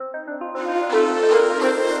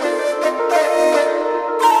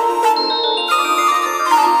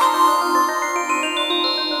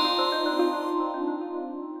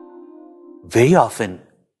very often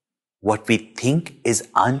what we think is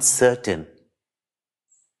uncertain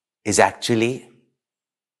is actually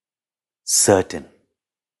certain.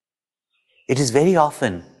 It is very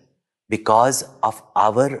often because of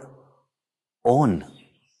our own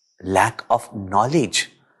lack of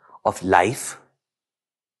knowledge of life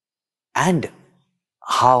and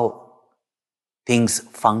how things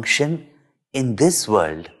function in this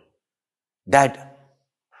world that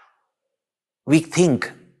we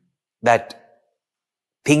think that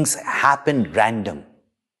things happen random.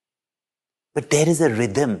 But there is a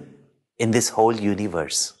rhythm in this whole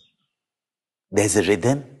universe. There's a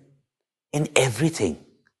rhythm in everything.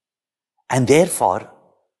 And therefore,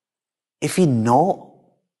 if we know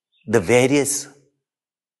the various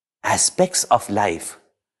aspects of life,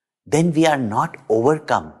 then we are not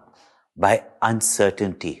overcome by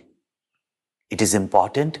uncertainty. It is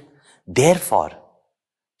important, therefore,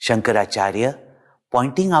 Shankaracharya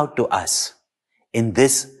pointing out to us in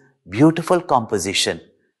this beautiful composition,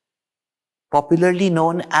 popularly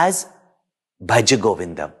known as Bhaja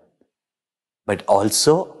Govindam, but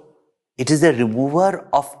also it is a remover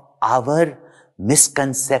of our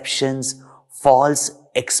misconceptions, false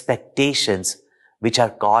expectations, which are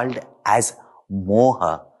called as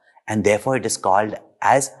moha, and therefore it is called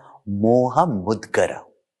as moha mudgara.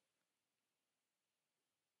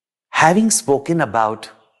 Having spoken about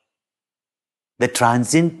the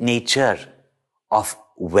transient nature of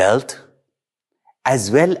wealth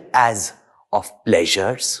as well as of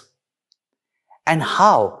pleasures, and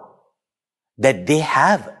how that they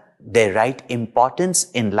have their right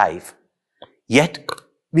importance in life, yet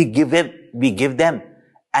we give them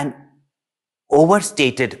an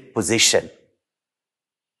overstated position.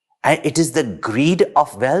 And it is the greed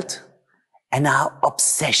of wealth and our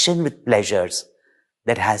obsession with pleasures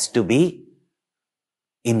that has to be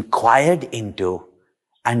inquired into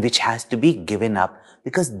and which has to be given up,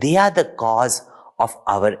 because they are the cause of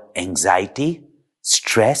our anxiety,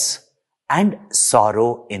 stress, and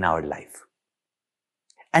sorrow in our life.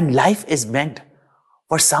 And life is meant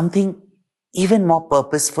for something even more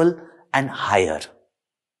purposeful and higher.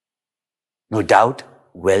 No doubt,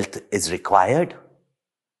 wealth is required.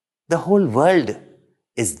 The whole world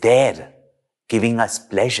is there giving us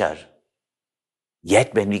pleasure.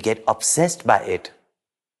 Yet when we get obsessed by it,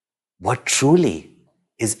 what truly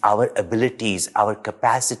is our abilities, our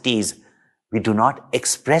capacities, we do not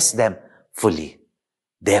express them fully.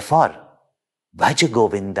 Therefore, Bhaja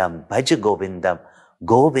Govindam, Bhaja Govindam,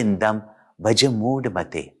 Govindam, Bhaja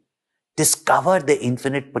Moodmate. Discover the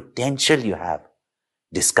infinite potential you have.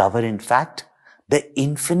 Discover, in fact, the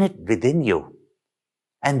infinite within you.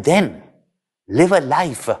 And then live a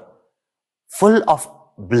life full of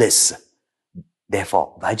bliss.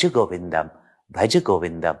 Therefore, Bhaja Govindam, Bhaja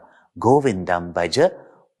Govindam, Govindam, Bhaja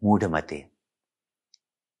Moodmate.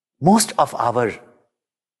 Most of our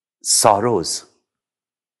sorrows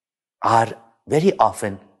are very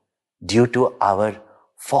often due to our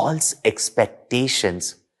false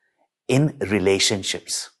expectations in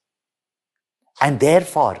relationships. And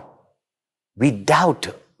therefore, we doubt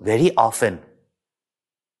very often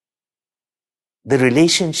the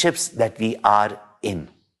relationships that we are in.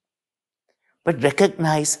 But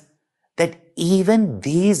recognize that even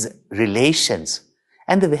these relations,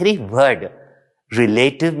 and the very word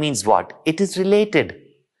relative means what? It is related.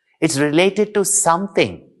 It's related to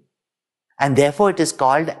something. And therefore it is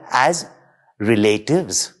called as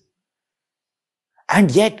relatives.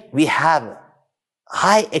 And yet we have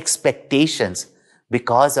high expectations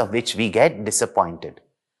because of which we get disappointed.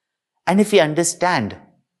 And if we understand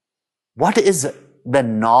what is the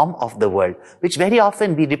norm of the world, which very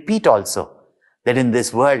often we repeat also, that in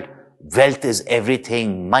this world, wealth is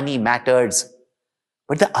everything, money matters.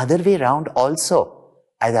 But the other way around also,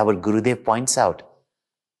 as our Gurudev points out,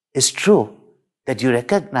 is true, that you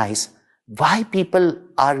recognize why people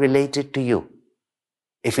are related to you.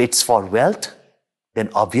 If it's for wealth, then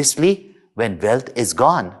obviously when wealth is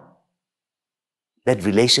gone, that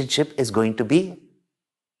relationship is going to be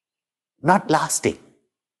not lasting.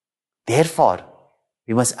 Therefore,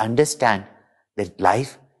 we must understand that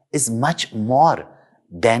life is much more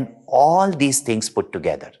than all these things put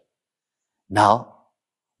together. Now,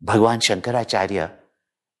 Bhagavan Shankaracharya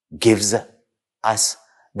gives us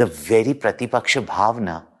the very Pratipaksha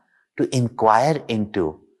Bhavna to inquire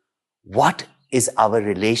into what is our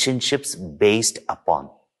relationships based upon.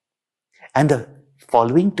 And the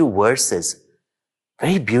following two verses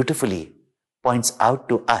very beautifully points out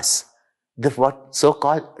to us the what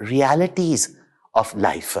so-called realities of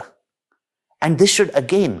life. And this should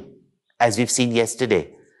again, as we've seen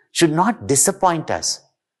yesterday, should not disappoint us,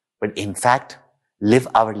 but in fact, live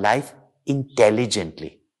our life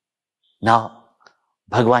intelligently. Now,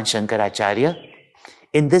 Bhagwan Shankaracharya,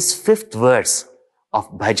 in this 5th verse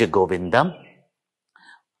of Bhaja Govindam,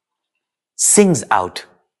 sings out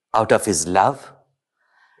of his love,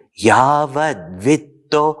 Yavad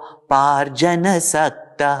vitto parjana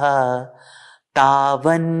saktaha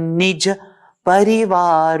tavan nij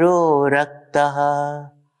parivaro raktaha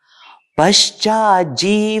paschat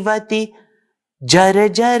jivati jar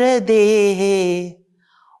jar dehe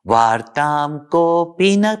vartam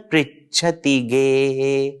kopi na prichhati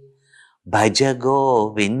gehe bhaja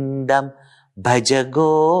govindam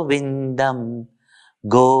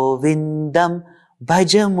govindam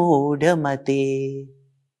bhaja mudhamate.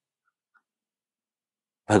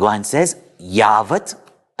 Bhagavan says, yavat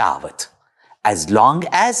tavat. As long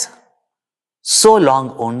as, so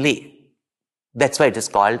long only. That's why it is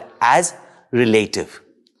called as relative.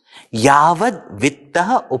 Yavat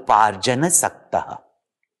vittaha uparjana saktaha.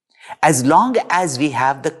 As long as we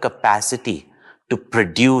have the capacity to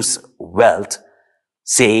produce wealth,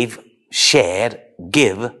 save, share,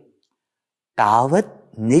 give, tavat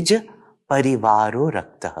nij parivaro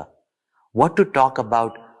raktaha. What to talk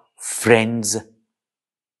about friends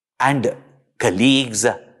and colleagues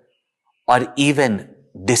or even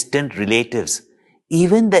distant relatives,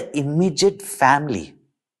 even the immediate family.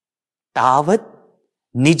 Tavat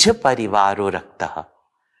nija parivaro raktaha.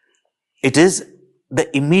 It is the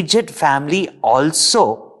immediate family also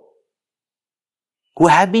who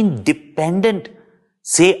have been dependent,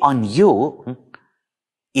 say, on you,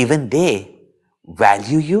 even they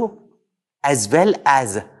value you as well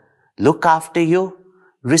as look after you,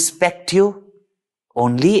 respect you,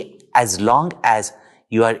 only as long as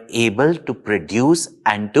you are able to produce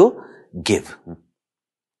and to give.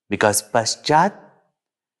 Because paschat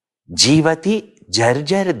jivati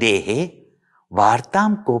jarjar dehe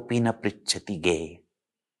vartam kopina prichhati gehe.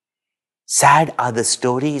 Sad are the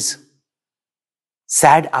stories,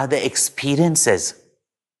 sad are the experiences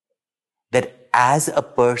that as a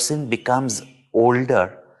person becomes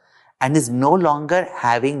older and is no longer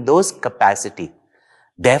having those capacity,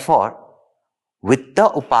 therefore,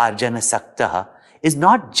 Vitta uparjana saktaha is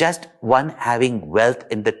not just one having wealth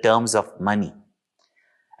in the terms of money.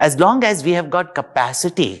 As long as we have got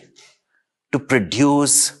capacity to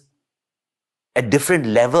produce at different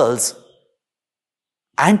levels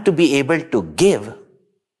and to be able to give,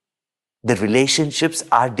 the relationships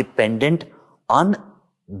are dependent on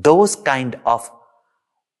those kind of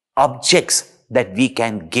objects that we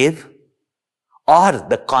can give or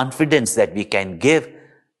the confidence that we can give,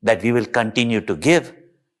 that we will continue to give.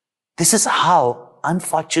 This is how,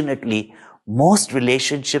 unfortunately, most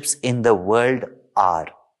relationships in the world are.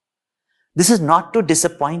 This is not to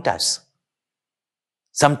disappoint us.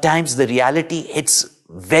 Sometimes the reality hits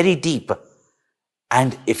very deep.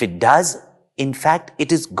 And if it does, in fact,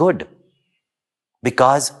 it is good.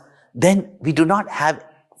 Because then we do not have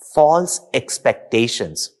false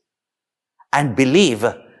expectations and believe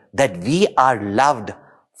that we are loved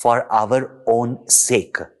for our own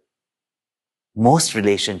sake. Most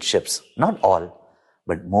relationships, not all,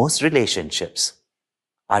 but most relationships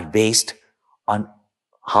are based on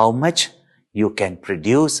how much you can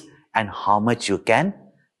produce and how much you can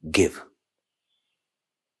give.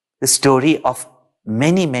 The story of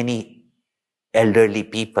many, many elderly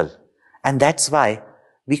people. And that's why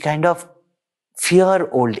we kind of fear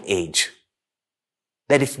old age.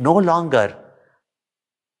 That if no longer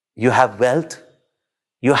you have wealth,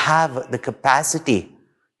 you have the capacity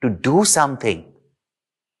to do something,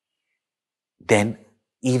 then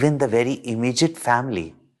even the very immediate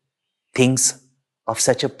family thinks of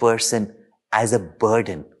such a person as a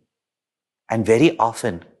burden. And very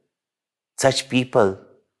often, such people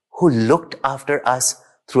who looked after us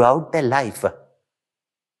throughout their life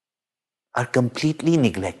are completely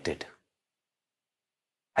neglected.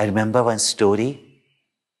 I remember one story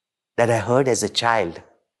that I heard as a child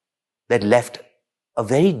that left a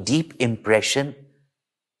very deep impression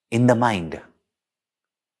in the mind.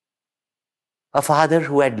 A father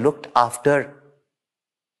who had looked after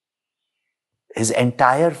his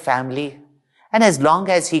entire family, and as long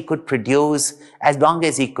as he could produce, as long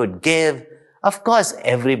as he could give, of course,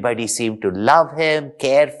 everybody seemed to love him,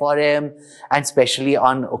 care for him, and especially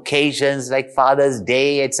on occasions like Father's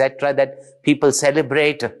Day, etc., that people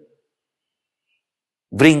celebrate,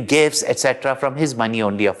 bring gifts, etc., from his money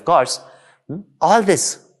only, of course. All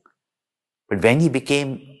this. But when he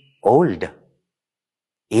became old,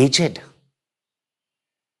 aged,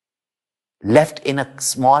 left in a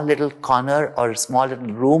small little corner or a small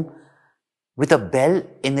little room with a bell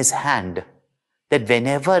in his hand, that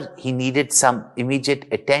whenever he needed some immediate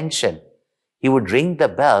attention, he would ring the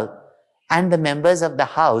bell And the members of the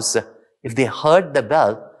house, if they heard the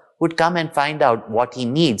bell, would come and find out what he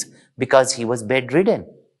needs because he was bedridden.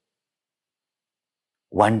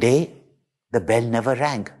 One day, the bell never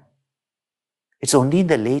rang. It's only in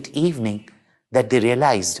the late evening that they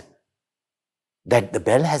realized that the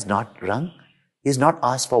bell has not rung. He's not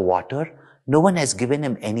asked for water. No one has given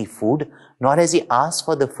him any food, nor has he asked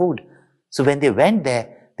for the food. So when they went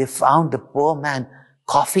there, they found the poor man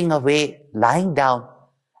coughing away, lying down,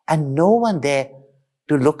 and no one there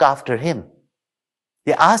to look after him.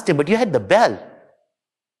 They asked him, but you had the bell.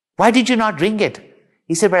 Why did you not ring it?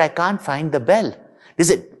 He said, but I can't find the bell. They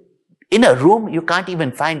said, in a room, you can't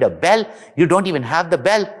even find a bell. You don't even have the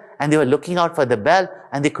bell. And they were looking out for the bell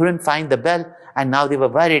and they couldn't find the bell. And now they were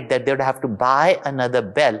worried that they would have to buy another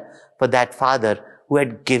bell for that father who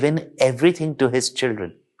had given everything to his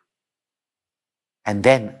children. And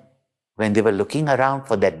then, when they were looking around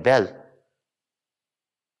for that bell,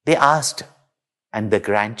 they asked, and the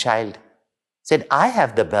grandchild said, I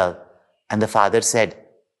have the bell. And the father said,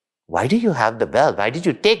 why do you have the bell? Why did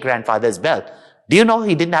you take grandfather's bell? Do you know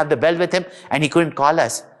he didn't have the bell with him and he couldn't call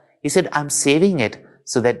us? He said, I'm saving it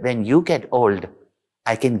so that when you get old,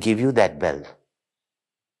 I can give you that bell.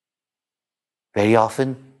 Very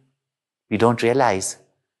often, we don't realize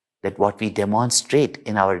that what we demonstrate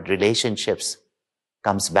in our relationships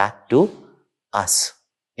comes back to us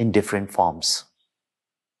in different forms.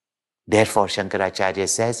 Therefore, Shankaracharya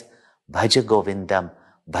says, Bhaja Govindam,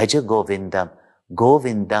 Bhaja Govindam,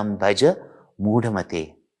 Govindam Bhaja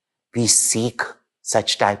Mudhamate. We seek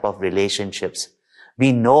such type of relationships.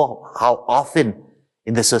 We know how often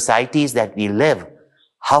in the societies that we live,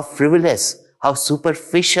 how frivolous, how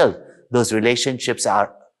superficial those relationships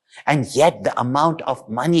are. And yet the amount of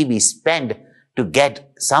money we spend to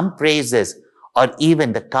get some praises or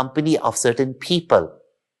even the company of certain people,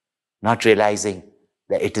 not realizing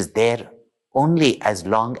that it is there only as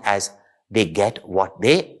long as they get what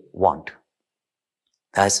they want.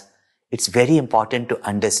 Thus, it's very important to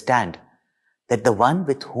understand that the one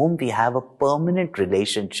with whom we have a permanent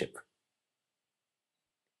relationship,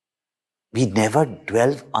 we never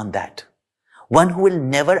dwell on that. One who will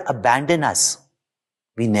never abandon us.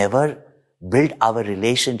 We never build our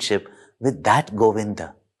relationship with that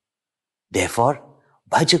Govinda. Therefore,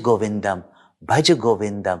 Bhaja Govindam, Bhaja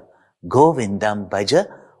Govindam, Govindam Bhaja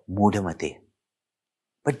Mudhamate.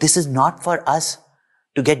 But this is not for us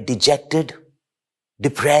to get dejected,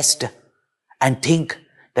 depressed, and think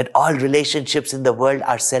that all relationships in the world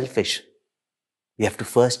are selfish. We have to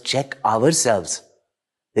first check ourselves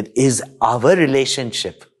that is our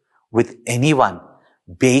relationship with anyone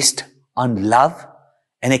based on love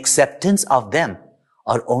and acceptance of them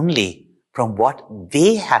or only from what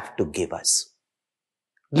they have to give us.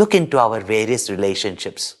 Look into our various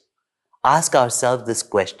relationships. Ask ourselves this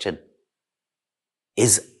question.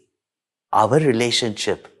 Is our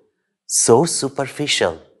relationship so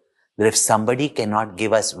superficial that if somebody cannot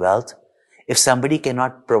give us wealth, if somebody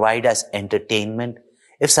cannot provide us entertainment,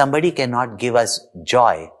 if somebody cannot give us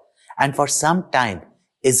joy, and for some time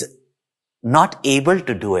is not able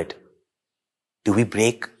to do it, do we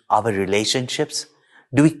break our relationships?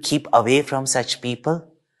 Do we keep away from such people?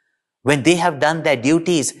 When they have done their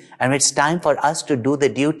duties and it's time for us to do the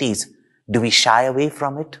duties, do we shy away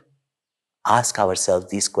from it? Ask ourselves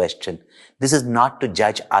these questions. This is not to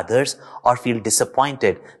judge others or feel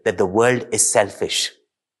disappointed that the world is selfish.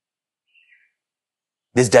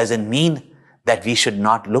 This doesn't mean that we should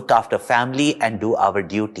not look after family and do our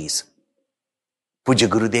duties. Pujya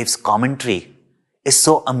Gurudev's commentary is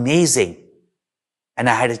so amazing. And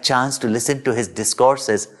I had a chance to listen to his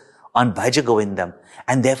discourses on Bhaja Govindam.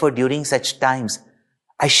 And therefore, during such times,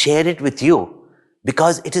 I share it with you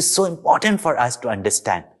because it is so important for us to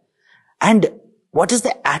understand. And what is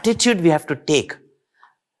the attitude we have to take?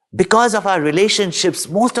 Because of our relationships,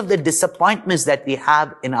 most of the disappointments that we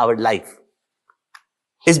have in our life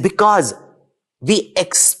is because we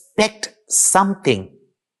expect something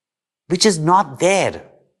which is not there.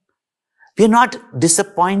 We are not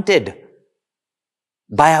disappointed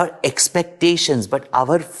by our expectations, but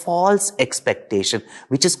our false expectation,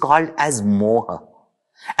 which is called as moha.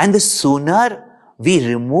 And the sooner we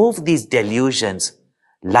remove these delusions,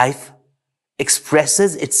 life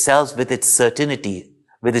expresses itself with its certainty,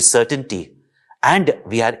 and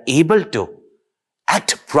we are able to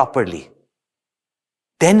act properly.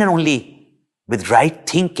 Then and only with right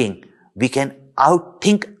thinking, we can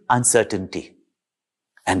outthink uncertainty.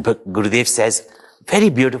 And Gurudev says, very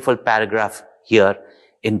beautiful paragraph here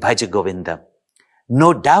in Bhaja Govindam.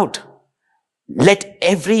 No doubt, let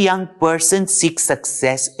every young person seek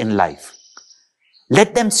success in life.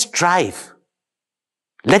 Let them strive.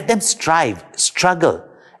 Let them strive, struggle,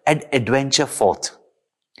 and adventure forth.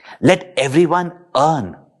 Let everyone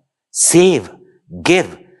earn, save,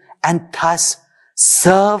 give, and thus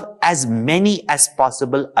serve as many as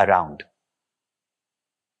possible around.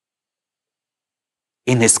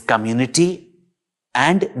 In his community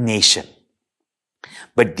and nation.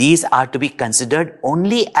 But these are to be considered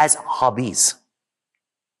only as hobbies.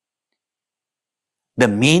 The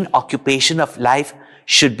main occupation of life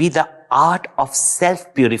should be the art of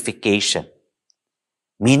self-purification,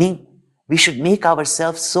 meaning we should make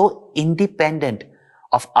ourselves so independent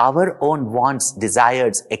of our own wants,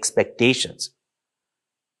 desires, expectations.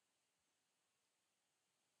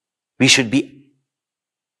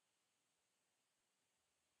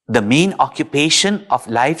 The main occupation of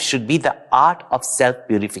life should be the art of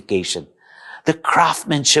self-purification, the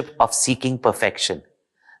craftsmanship of seeking perfection.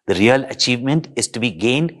 The real achievement is to be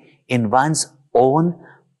gained in one's own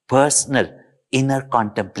personal inner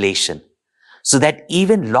contemplation, so that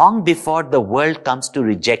even long before the world comes to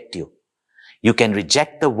reject you, you can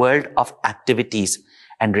reject the world of activities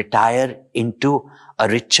and retire into a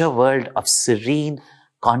richer world of serene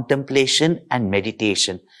contemplation and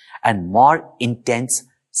meditation and more intense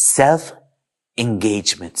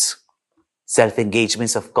self-engagements.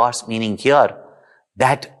 Self-engagements, of course, meaning here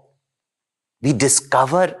that we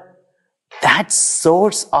discover that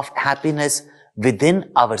source of happiness within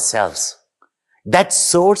ourselves, that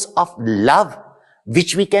source of love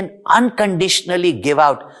which we can unconditionally give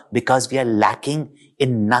out because we are lacking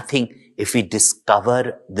in nothing if we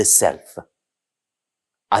discover the self.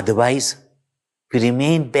 Otherwise, we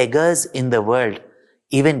remain beggars in the world,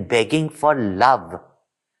 even begging for love.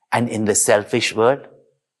 And in the selfish world,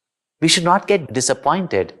 we should not get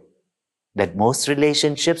disappointed that most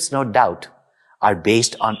relationships, no doubt, are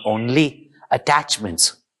based on only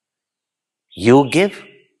attachments. You give,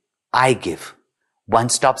 I give. One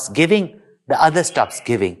stops giving, the other stops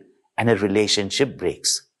giving, and a relationship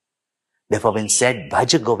breaks. Therefore, when said,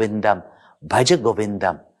 Bhaja Govindam,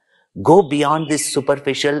 go beyond these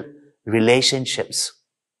superficial relationships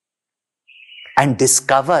and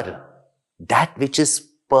discover that which is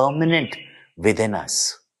permanent within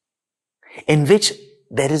us, in which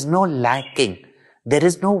there is no lacking, there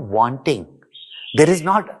is no wanting, there is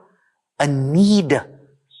not a need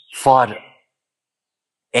for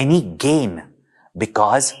any gain,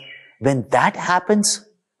 because when that happens,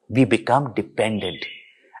 we become dependent.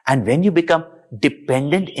 And when you become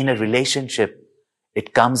dependent in a relationship,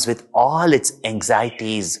 it comes with all its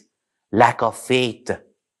anxieties, lack of faith,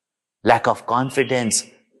 lack of confidence,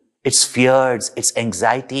 its fears, its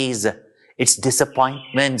anxieties, its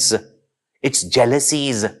disappointments, its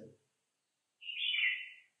jealousies.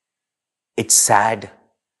 It's sad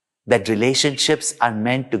that relationships are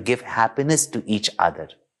meant to give happiness to each other.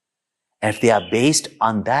 And if they are based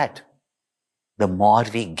on that, the more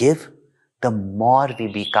we give, the more we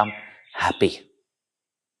become happy.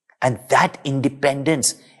 And that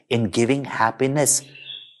independence in giving happiness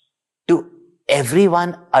to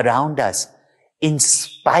everyone around us, in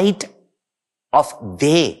spite of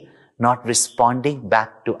they not responding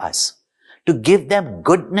back to us, to give them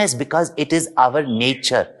goodness because it is our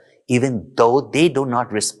nature, even though they do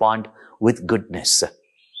not respond with goodness,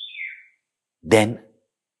 then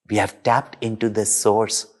we have tapped into the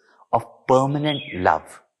source of permanent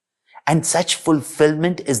love. And such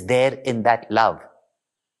fulfillment is there in that love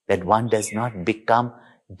that one does not become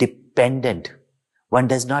dependent, one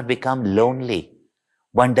does not become lonely,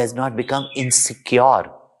 one does not become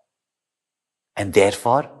insecure. And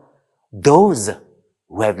therefore, those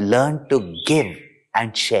who have learned to give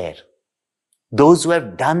and share, those who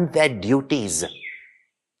have done their duties,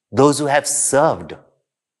 those who have served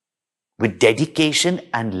with dedication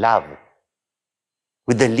and love,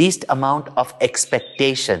 with the least amount of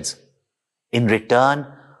expectations in return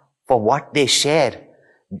for what they share,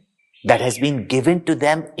 that has been given to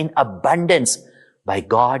them in abundance by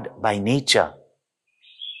God, by nature,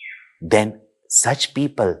 then such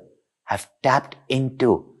people have tapped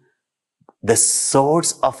into the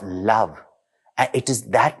source of love. And it is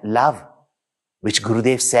that love which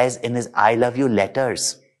Gurudev says in his I Love You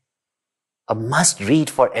letters, a must read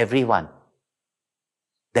for everyone,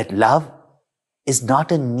 that love is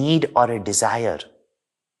not a need or a desire.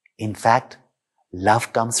 In fact,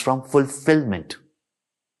 love comes from fulfillment.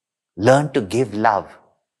 Learn to give love,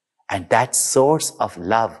 and that source of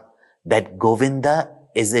love, that Govinda,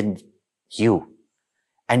 is in you.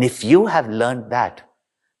 And if you have learned that,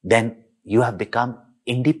 then you have become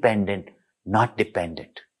independent, not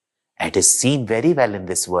dependent. It is seen very well in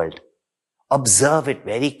this world. Observe it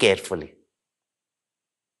very carefully.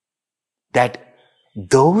 That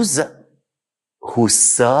those who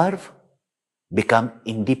serve become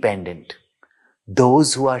independent.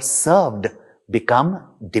 Those who are served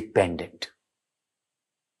become dependent.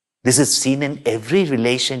 This is seen in every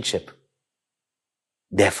relationship.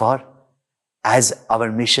 Therefore, as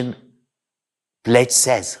our mission pledge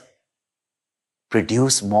says,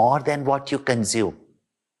 produce more than what you consume.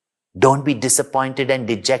 Don't be disappointed and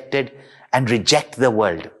dejected and reject the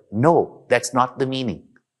world. No, that's not the meaning.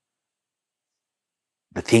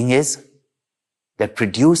 The thing is that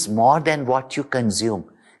produce more than what you consume.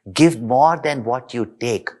 Give more than what you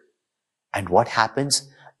take. And what happens?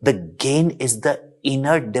 The gain is the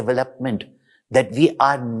inner development, that we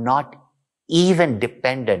are not even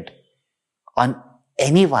dependent on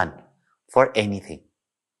anyone for anything.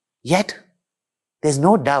 Yet, there's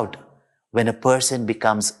no doubt when a person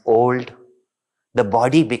becomes old, the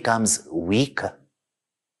body becomes weak,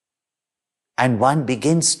 and one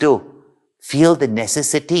begins to feel the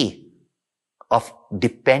necessity of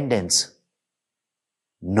dependence.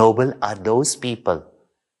 Noble are those people,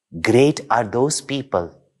 great are those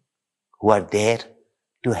people who are there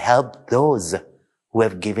to help those who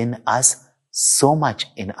have given us so much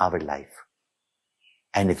in our life.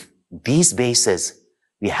 And if these bases,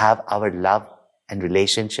 we have our love and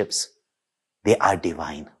relationships, they are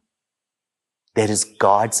divine. There is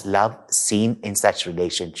God's love seen in such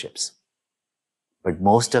relationships. But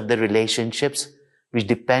most of the relationships, which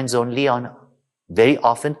depends only on, very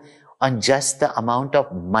often, on just the amount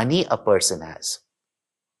of money a person has.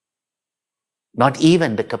 Not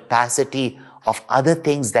even the capacity of other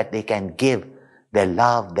things that they can give, their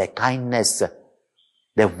love, their kindness,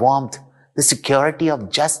 their warmth, the security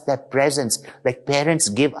of just their presence, like parents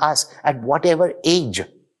give us at whatever age.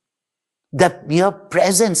 The mere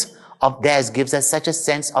presence of theirs gives us such a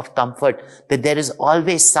sense of comfort that there is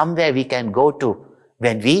always somewhere we can go to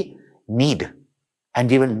when we need, and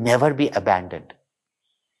we will never be abandoned.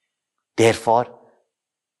 Therefore,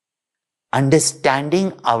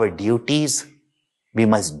 understanding our duties, we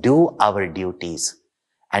must do our duties.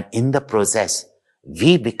 And in the process,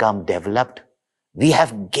 we become developed. We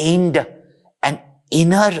have gained an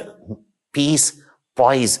inner peace,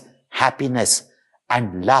 poise, happiness,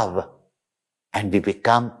 and love. And we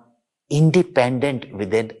become independent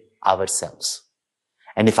within ourselves.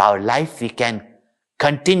 And if our life, we can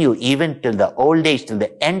continue even till the old age, till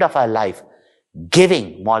the end of our life,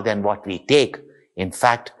 giving more than what we take. In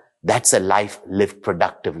fact, that's a life lived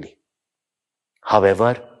productively.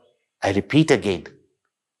 However, I repeat again,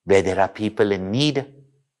 where there are people in need,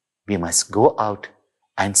 we must go out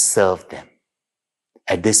and serve them.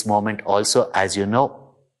 At this moment also, as you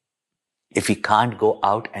know, if we can't go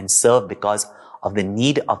out and serve because of the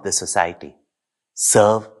need of the society,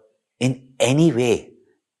 serve in any way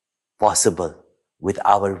possible with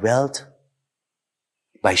our wealth,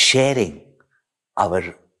 by sharing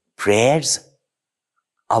our prayers,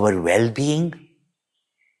 our well-being.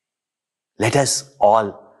 Let us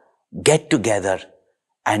all get together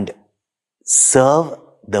and serve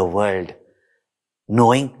the world,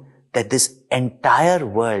 knowing that this entire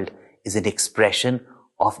world is an expression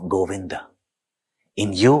of Govinda.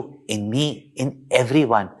 In you, in me, in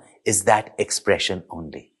everyone is that expression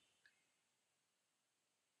only.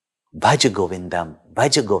 Bhaja Govindam,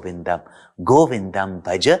 Govindam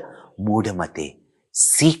Bhaja Mudhamate.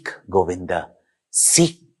 Seek Govinda,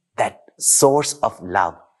 seek that source of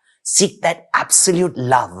love, seek that absolute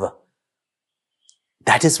love.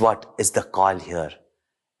 That is what is the call here.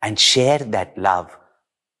 And share that love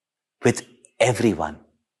with everyone.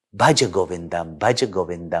 Bhaja Govindam,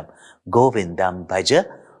 Govindam Bhaja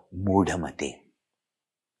Mudhamate.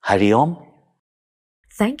 Hari Om.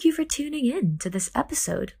 Thank you for tuning in to this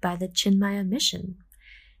episode by the Chinmaya Mission.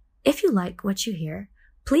 If you like what you hear,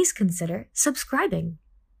 please consider subscribing.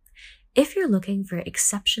 If you're looking for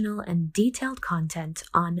exceptional and detailed content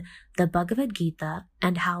on the Bhagavad Gita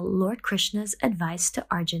and how Lord Krishna's advice to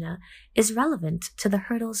Arjuna is relevant to the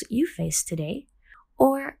hurdles you face today,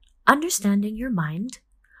 or understanding your mind,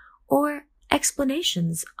 or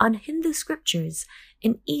explanations on Hindu scriptures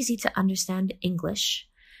in easy-to-understand English,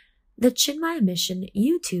 the Chinmaya Mission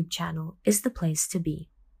YouTube channel is the place to be.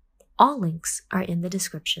 All links are in the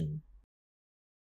description.